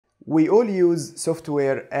We all use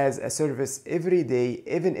software as a service every day,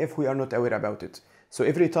 even if we are not aware about it. So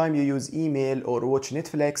every time you use email or watch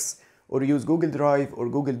Netflix or use Google Drive or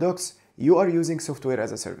Google Docs, you are using software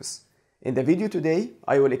as a service. In the video today,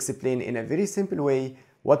 I will explain in a very simple way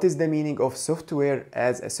what is the meaning of software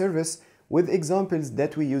as a service with examples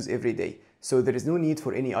that we use every day. So there is no need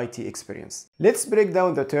for any IT experience. Let's break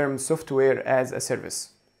down the term software as a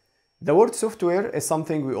service. The word software is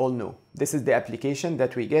something we all know. This is the application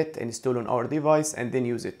that we get, install on our device and then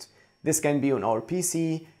use it. This can be on our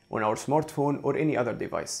PC, on our smartphone or any other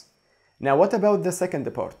device. Now what about the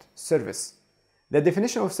second part, service? The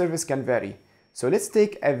definition of service can vary. So let's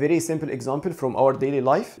take a very simple example from our daily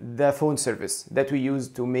life, the phone service that we use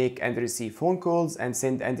to make and receive phone calls and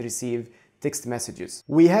send and receive text messages.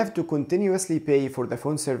 We have to continuously pay for the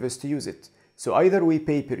phone service to use it. So either we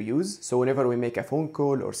pay per use, so whenever we make a phone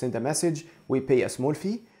call or send a message, we pay a small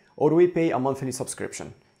fee, or we pay a monthly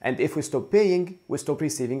subscription. And if we stop paying, we stop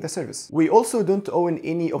receiving the service. We also don't own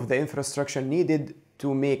any of the infrastructure needed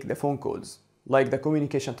to make the phone calls, like the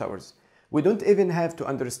communication towers. We don't even have to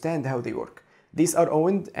understand how they work. These are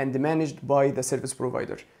owned and managed by the service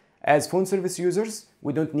provider. As phone service users,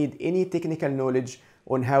 we don't need any technical knowledge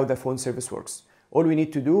on how the phone service works. All we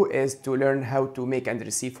need to do is to learn how to make and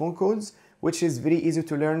receive phone calls, which is very easy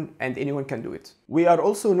to learn and anyone can do it. We are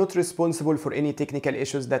also not responsible for any technical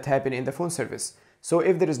issues that happen in the phone service. So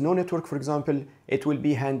if there is no network, for example, it will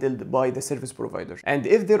be handled by the service provider. And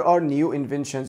if there are new inventions